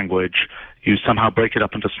natural language. You somehow break it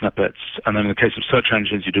up into snippets, and then in the case of search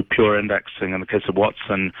engines, you do pure indexing. In the case of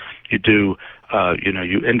Watson, you do,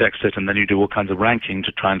 you index it, and then you do all kinds of ranking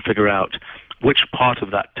to try and figure out which part of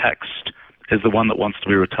that text is the one that wants to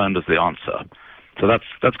be returned as the answer. So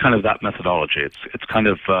that's kind of that methodology. It's kind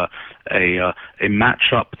of a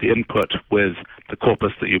match up the input with the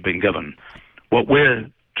corpus that you've been given. What we're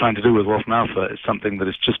trying to do with Wolfram Alpha is something that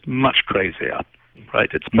is just much crazier, right?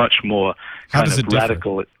 It's much more kind of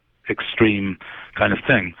radical, extreme kind of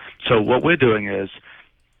thing. So what we're doing is,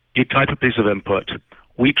 you type a piece of input,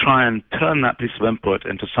 we try and turn that piece of input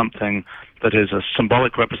into something that is a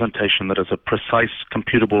symbolic representation, that is a precise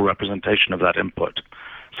computable representation of that input.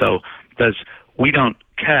 So we don't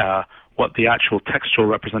care what the actual textual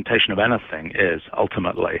representation of anything is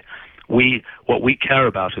ultimately. What we care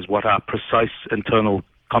about is what our precise internal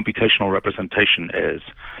computational representation is.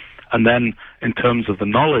 And then in terms of the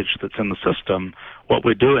knowledge that's in the system, what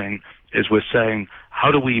we're doing is we're saying,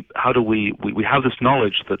 we have this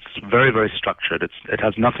knowledge that's very, very structured. It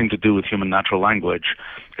has nothing to do with human natural language.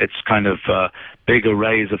 It's kind of big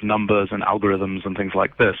arrays of numbers and algorithms and things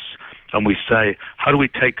like this. And we say, how do we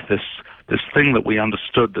take this thing that we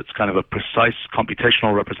understood that's kind of a precise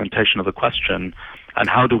computational representation of the question, and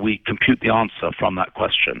how do we compute the answer from that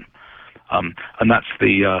question? And that's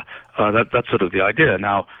that's sort of the idea.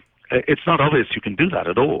 Now, it's not obvious you can do that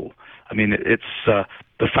at all. I mean, it's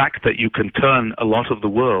the fact that you can turn a lot of the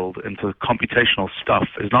world into computational stuff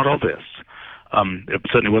is not obvious. It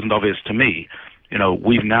certainly wasn't obvious to me.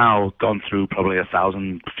 we've now gone through probably a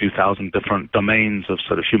few thousand different domains of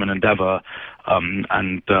sort of human endeavor, and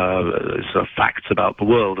sort of facts about the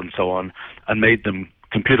world and so on, and made them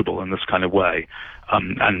computable in this kind of way.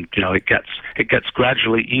 And it gets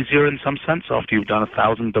gradually easier in some sense after you've done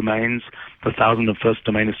 1,000 domains. The 1,001st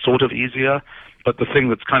domain is sort of easier, but the thing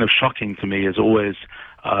that's kind of shocking to me is always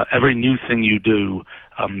every new thing you do,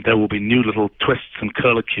 there will be new little twists and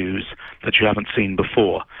curlicues that you haven't seen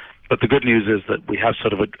before. But the good news is that we have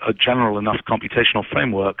sort of a general enough computational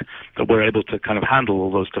framework that we're able to kind of handle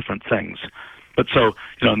all those different things. But so,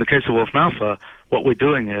 in the case of Wolfram Alpha, what we're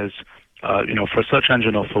doing is, for a search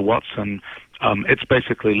engine or for Watson, it's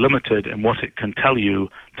basically limited in what it can tell you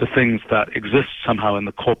to things that exist somehow in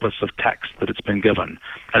the corpus of text that it's been given.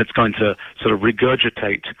 And it's going to sort of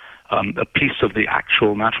regurgitate a piece of the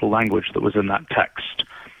actual natural language that was in that text.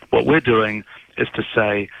 What we're doing is to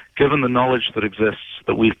say, given the knowledge that exists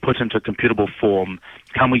that we've put into computable form,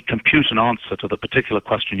 can we compute an answer to the particular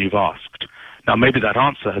question you've asked? Now, maybe that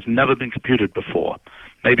answer has never been computed before.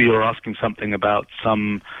 Maybe you're asking something about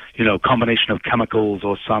some, combination of chemicals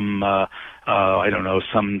or some,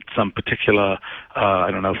 some particular,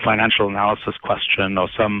 financial analysis question or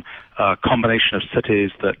some combination of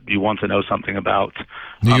cities that you want to know something about.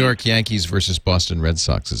 New York Yankees versus Boston Red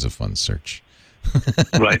Sox is a fun search.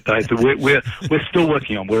 Right. We're still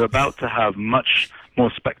working on. We're about to have much more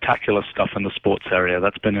spectacular stuff in the sports area.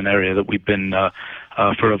 That's been an area that we've been,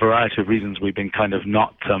 for a variety of reasons, we've been kind of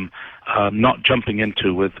not jumping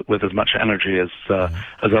into with as much energy as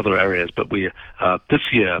other areas. But this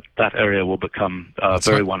year that area will become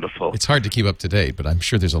very wonderful. It's hard to keep up to date, but I'm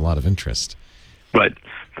sure there's a lot of interest. Right.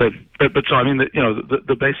 But so I mean,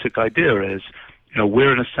 the basic idea is,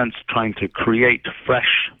 we're in a sense trying to create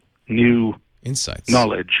fresh, new insights,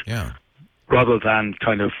 knowledge. Yeah. Rather than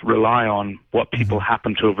kind of rely on what people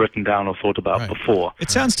happen to have written down or thought about before.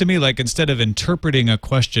 It sounds to me like instead of interpreting a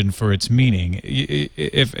question for its meaning,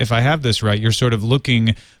 if I have this right, you're sort of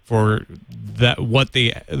looking for what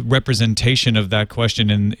the representation of that question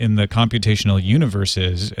in the computational universe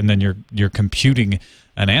is, and then you're computing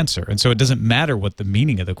an answer. And so it doesn't matter what the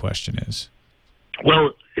meaning of the question is.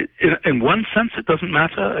 Well, in one sense it doesn't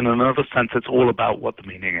matter. In another sense it's all about what the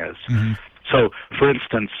meaning is. Mm-hmm. So, for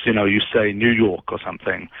instance, you say New York or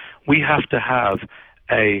something. We have to have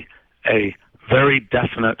a very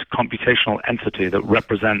definite computational entity that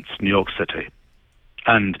represents New York City.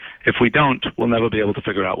 And if we don't, we'll never be able to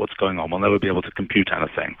figure out what's going on. We'll never be able to compute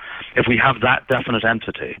anything. If we have that definite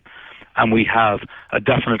entity, and we have a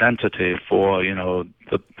definite entity for,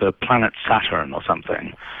 the planet Saturn or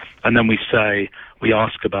something, and then we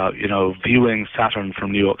ask about, viewing Saturn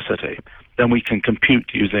from New York City, then we can compute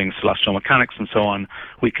using celestial mechanics and so on.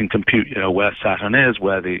 We can compute, where Saturn is,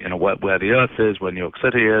 where the Earth is, where New York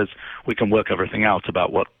City is. We can work everything out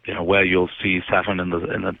about what, where you'll see Saturn in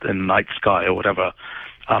the night sky or whatever.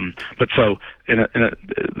 But so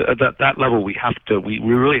at that level, we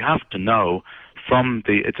really have to know from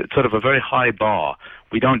it's sort of a very high bar.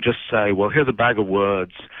 We don't just say, well, here's a bag of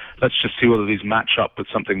words. Let's just see whether these match up with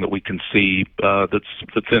something that we can see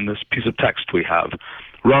that's in this piece of text we have.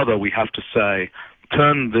 Rather, we have to say,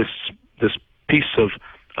 turn this piece of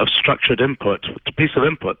structured input, the piece of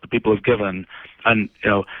input that people have given, and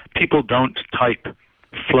people don't type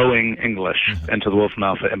flowing English into the Wolfram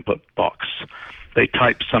Alpha input box. They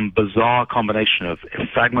type some bizarre combination of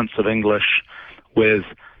fragments of English with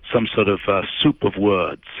some sort of soup of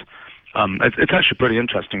words. It's actually pretty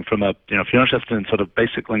interesting from if you're interested in sort of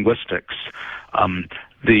basic linguistics,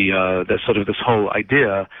 there's sort of this whole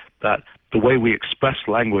idea that the way we express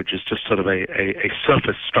language is just sort of a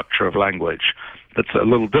surface structure of language that's a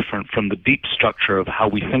little different from the deep structure of how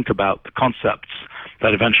we think about the concepts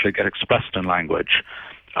that eventually get expressed in language.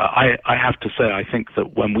 I have to say, I think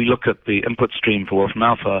that when we look at the input stream for Wolfram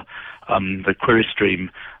Alpha, the query stream,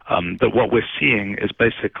 that what we're seeing is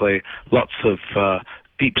basically lots of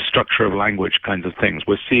deep structure of language kinds of things.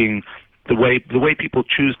 We're seeing the way people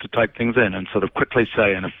choose to type things in and sort of quickly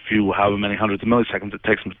say in a few, however many hundreds of milliseconds it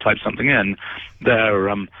takes them to type something in,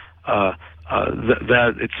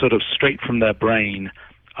 it's sort of straight from their brain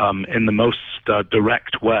in the most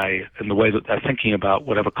direct way, in the way that they're thinking about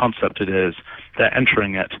whatever concept it is, they're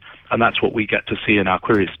entering it, and that's what we get to see in our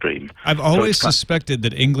query stream. I've always suspected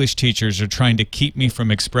that English teachers are trying to keep me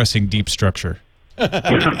from expressing deep structure.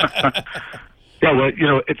 Yeah, well,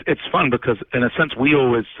 it's fun because in a sense we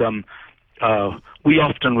always we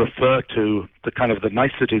often refer to the kind of the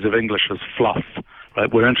niceties of English as fluff,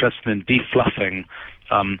 right? We're interested in defluffing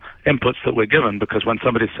inputs that we're given, because when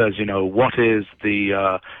somebody says, what is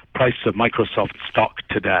the price of Microsoft stock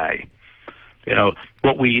today?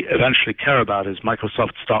 what we eventually care about is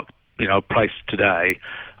Microsoft stock, price today.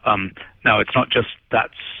 Now, it's not just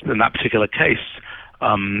that's in that particular case.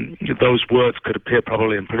 Those words could appear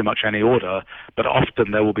probably in pretty much any order, but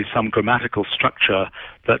often there will be some grammatical structure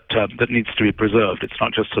that needs to be preserved. It's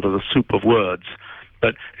not just sort of the soup of words.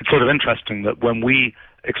 But it's sort of interesting that when we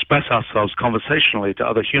express ourselves conversationally to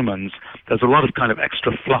other humans, there's a lot of kind of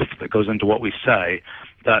extra fluff that goes into what we say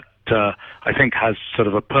that I think has sort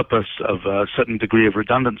of a purpose of a certain degree of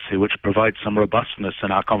redundancy, which provides some robustness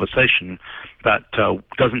in our conversation that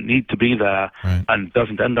doesn't need to be there, right, and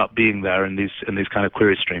doesn't end up being there in these kind of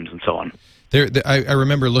query streams and so on. I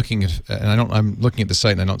remember looking at, and I'm looking at the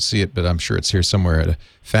site and I don't see it, but I'm sure it's here somewhere, at a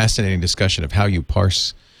fascinating discussion of how you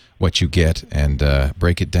parse what you get and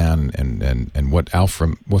break it down and what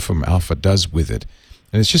Wolfram Alpha does with it,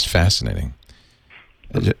 and it's just fascinating.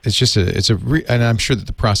 It's just and I'm sure that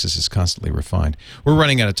the process is constantly refined. We're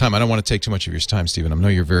running out of time. I don't want to take too much of your time, Stephen. I know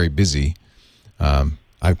you're very busy.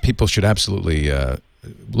 People should absolutely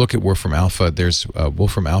look at Wolfram Alpha. There's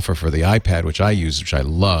Wolfram Alpha for the iPad, which I use, which I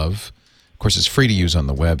love. Of course, it's free to use on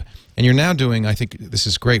the web. And you're now doing, I think this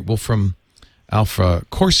is great, Wolfram Alpha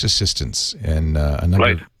course assistance in a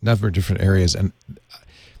number of different areas. And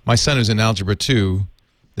my son is in Algebra 2.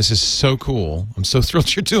 This is so cool. I'm so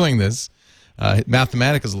thrilled you're doing this.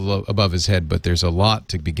 Mathematics is a little above his head, but there's a lot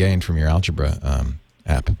to be gained from your algebra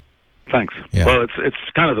app. Thanks. Yeah. Well, it's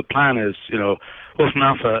kind of the plan is, Wolfram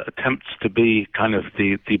Alpha attempts to be kind of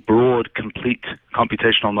the broad, complete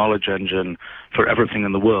computational knowledge engine for everything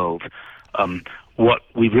in the world. What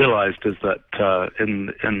we realized is that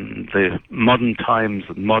in the modern times,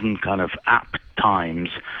 modern kind of app times,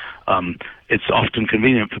 it's often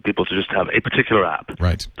convenient for people to just have a particular app,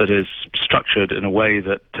 right, that is structured in a way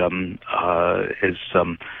that is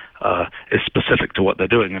specific to what they're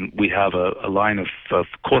doing. And we have a line of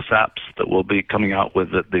course apps that will be coming out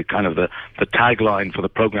with the kind of the tagline for the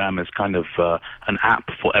program is kind of an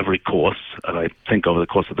app for every course. And I think over the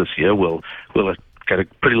course of this year we'll get a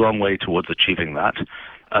pretty long way towards achieving that.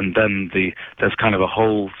 And then there's kind of a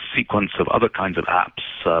whole sequence of other kinds of apps,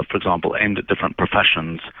 for example, aimed at different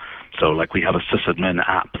professions. So like we have a sysadmin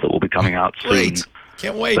app that will be coming out soon. Great.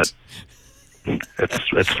 Can't wait.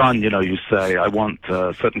 It's fun, you say, I want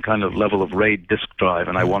a certain kind of level of RAID disk drive,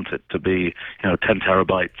 and I want it to be, 10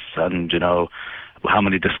 terabytes, and, how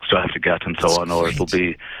many disks do I have to get, and so on, or it'll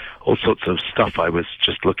be all sorts of stuff. I was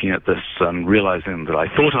just looking at this and realizing that I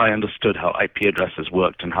thought I understood how IP addresses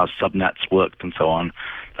worked and how subnets worked and so on,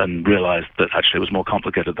 and realized that actually it was more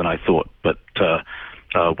complicated than I thought. But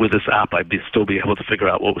with this app, I'd still be able to figure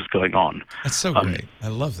out what was going on. That's so great. I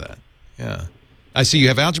love that. Yeah. I see you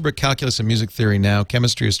have algebra, calculus, and music theory now,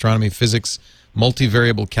 chemistry, astronomy, physics,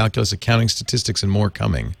 multivariable calculus, accounting, statistics, and more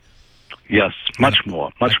coming. Yes, much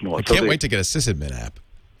more. I can't wait to get a sysadmin app.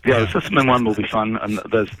 Yeah, the sysadmin one will be fun, and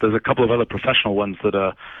there's a couple of other professional ones that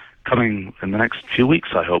are coming in the next few weeks,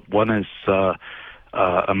 I hope. One is a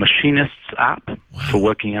machinist's app for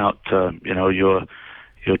working out, you're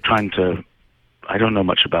trying to, I don't know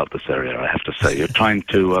much about this area, I have to say. You're trying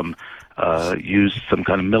to use some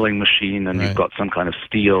kind of milling machine, and you've got some kind of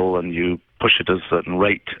steel, and you push it at a certain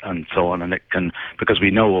rate and so on, and it can, because we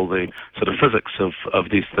know all the sort of physics of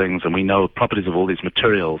these things, and we know properties of all these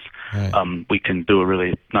materials, we can do a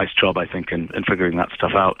really nice job, I think, in figuring that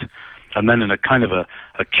stuff out. And then in a kind of a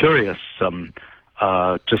curious,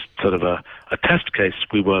 just sort of a test case,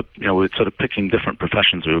 we were sort of picking different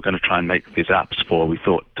professions we were going to try and make these apps for. We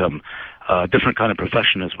thought different kind of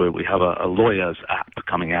profession is where we have a lawyer's app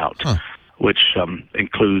coming out, which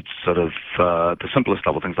includes sort of the simplest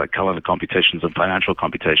level things like calendar computations and financial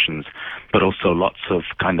computations, but also lots of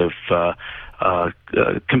kind of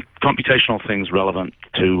computational things relevant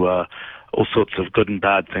to all sorts of good and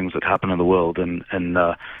bad things that happen in the world in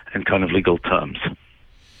kind of legal terms.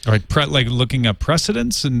 All right, like looking at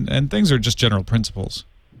precedents and things, or just general principles?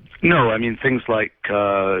 No, I mean things like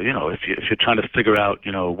if you're trying to figure out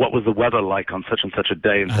what was the weather like on such and such a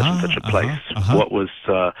day in such and such a place, what was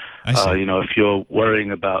if you're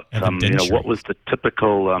worrying about what was the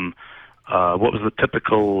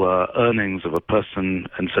typical earnings of a person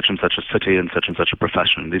in such and such a city in such and such a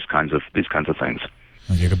profession, these kinds of things.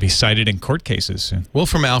 Well, you could be cited in court cases soon.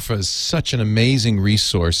 Wolfram Alpha is such an amazing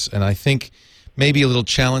resource, and I think maybe a little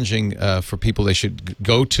challenging for people. They should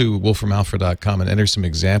go to wolframalpha.com and enter some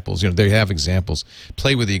examples. They have examples.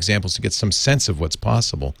 Play with the examples to get some sense of what's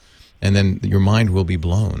possible, and then your mind will be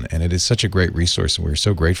blown. And it is such a great resource, and we're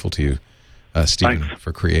so grateful to you, Stephen,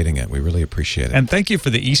 for creating it. We really appreciate it. And thank you for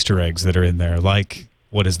the Easter eggs that are in there, like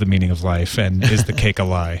what is the meaning of life and is the cake a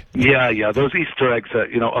lie? Yeah. Those Easter eggs are,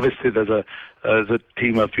 obviously there's a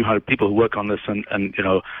team of a few hundred people who work on this, and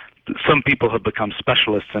some people have become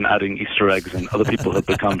specialists in adding Easter eggs, and other people have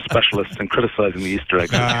become specialists in criticizing the Easter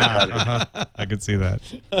eggs. I could see that.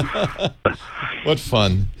 What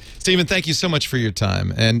fun. Stephen, thank you so much for your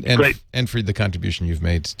time and for the contribution you've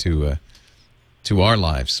made to our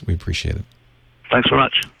lives. We appreciate it. Thanks very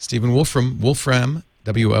much. Stephen Wolfram, Wolfram,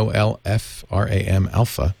 WOLFRAM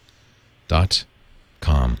alpha.com.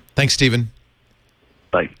 Thanks, Stephen.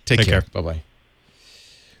 Bye. Take care. Bye-bye.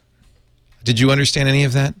 Did you understand any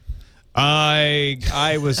of that?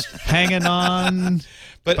 I was hanging on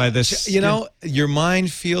by this. Your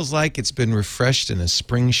mind feels like it's been refreshed in a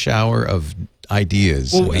spring shower of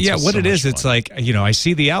ideas. Well, yeah, what it is, it's like, I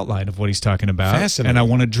see the outline of what he's talking about. Fascinating. And I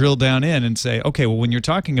want to drill down in and say, okay, well, when you're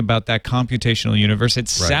talking about that computational universe, it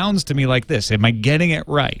sounds to me like this. Am I getting it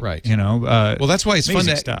right? Right. Well, that's why it's fun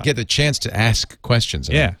to get the chance to ask questions.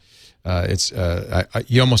 You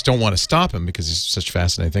almost don't want to stop him because he's such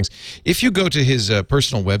fascinating things. If you go to his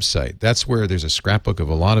personal website, that's where there's a scrapbook of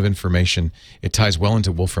a lot of information. It ties well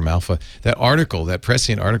into Wolfram Alpha. That article, that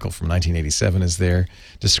prescient article from 1987 is there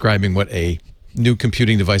describing what a new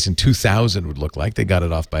computing device in 2000 would look like. They got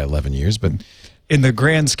it off by 11 years, but in the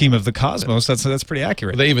grand scheme of the cosmos, that's pretty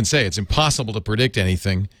accurate. They even say it's impossible to predict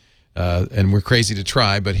anything, and we're crazy to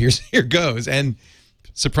try, but here goes, and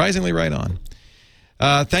surprisingly right on.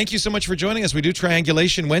 Thank you so much for joining us. We do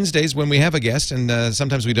Triangulation Wednesdays when we have a guest, and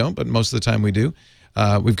sometimes we don't, but most of the time we do.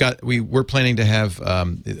 We're planning to have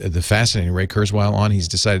the fascinating Ray Kurzweil on. He's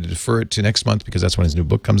decided to defer it to next month because that's when his new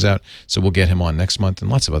book comes out. So we'll get him on next month, and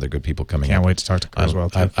lots of other good people coming Can't up. wait to talk to Kurzweil,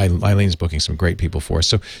 too. Eileen's booking some great people for us.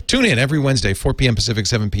 So tune in every Wednesday, 4 p.m. Pacific,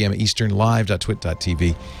 7 p.m. Eastern,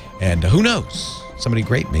 live.twit.tv. And who knows, somebody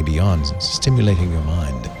great may be on, stimulating your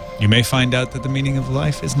mind. You may find out that the meaning of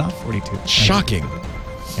life is not 42. Shocking.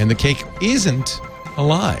 And the cake isn't a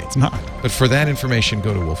lie. It's not. But for that information,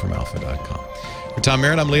 go to wolframalpha.com. For Tom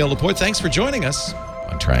Merritt, I'm Leo Laporte. Thanks for joining us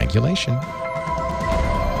on Triangulation.